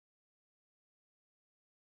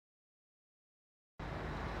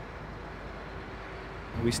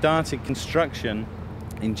We started construction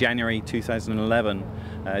in January 2011.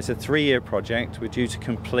 It's a 3-year project. We're due to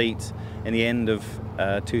complete in the end of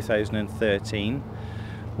 2013.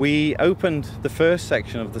 We opened the first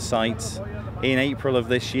section of the site in April of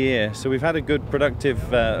this year, so we've had a good productive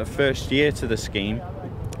first year to the scheme,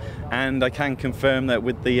 and I can confirm that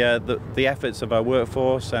with the efforts of our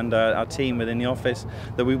workforce and our team within the office,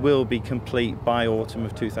 that we will be complete by autumn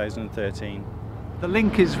of 2013. The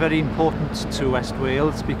link is very important to West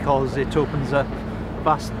Wales because it opens up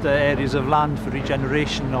vast areas of land for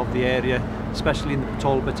regeneration of the area, especially in the Port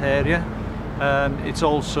Talbot area. It's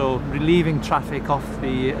also relieving traffic off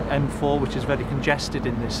the M4, which is very congested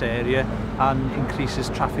in this area, and increases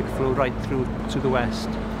traffic flow right through to the west.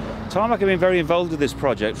 Tarmac have been very involved with this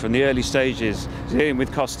project from the early stages, dealing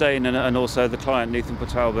with Costain and also the client Neath and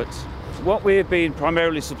Port Talbot. What we have been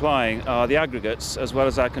primarily supplying are the aggregates, as well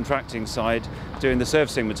as our contracting side doing the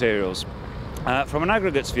surfacing materials. From an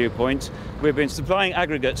aggregates viewpoint, we've been supplying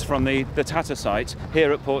aggregates from the Tata site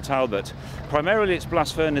here at Port Talbot. Primarily it's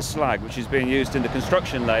blast furnace slag, which is being used in the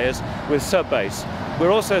construction layers with sub-base.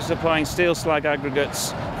 We're also supplying steel slag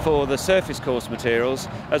aggregates for the surface course materials,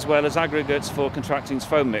 as well as aggregates for contracting's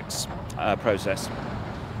foam mix process.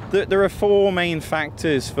 There are 4 main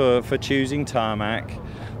factors for choosing Tarmac.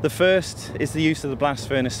 The first is the use of the blast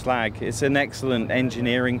furnace slag. It's an excellent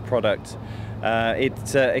engineering product.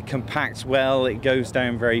 It compacts well, it goes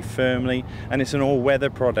down very firmly, and it's an all-weather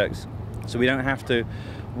product, so we don't have to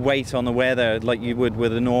wait on the weather like you would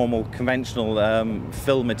with a normal conventional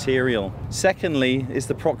fill material. Secondly is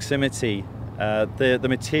the proximity. The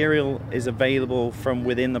material is available from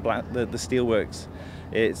within the steelworks.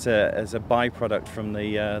 It's as a byproduct from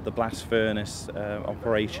the blast furnace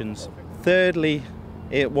operations. Thirdly,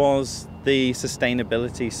 it was the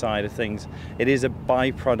sustainability side of things. It is a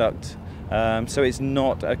byproduct. So it's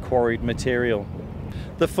not a quarried material.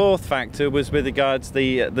 The fourth factor was with regards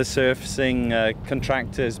to the surfacing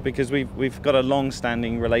contractors, because we've got a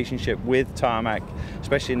long-standing relationship with Tarmac,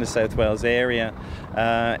 especially in the South Wales area,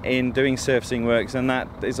 in doing surfacing works, and that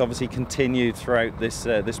is obviously continued throughout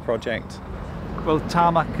this project. Well,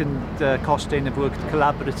 Tarmac and Costain have worked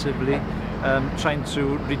collaboratively, trying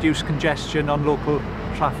to reduce congestion on local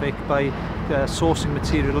traffic by sourcing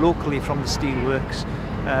material locally from the steelworks.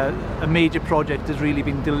 A major project has really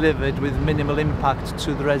been delivered with minimal impact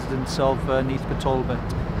to the residents of Neath Port Talbot.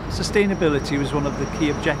 Sustainability was one of the key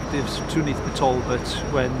objectives to Neath Port Talbot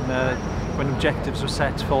when objectives were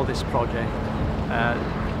set for this project.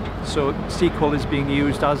 So SEQUAL is being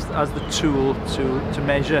used as the tool to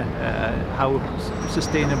measure how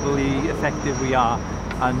sustainably effective we are,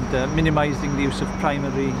 and minimising the use of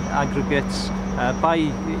primary aggregates by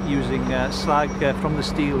using slag from the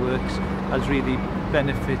steelworks has really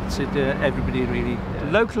benefited everybody really.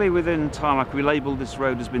 Locally within Tarmac, we labelled this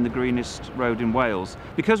road as being the greenest road in Wales.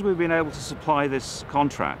 Because we've been able to supply this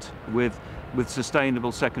contract with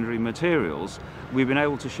sustainable secondary materials, we've been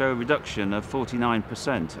able to show a reduction of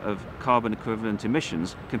 49% of carbon equivalent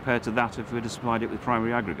emissions compared to that if we'd have supplied it with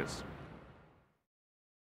primary aggregates.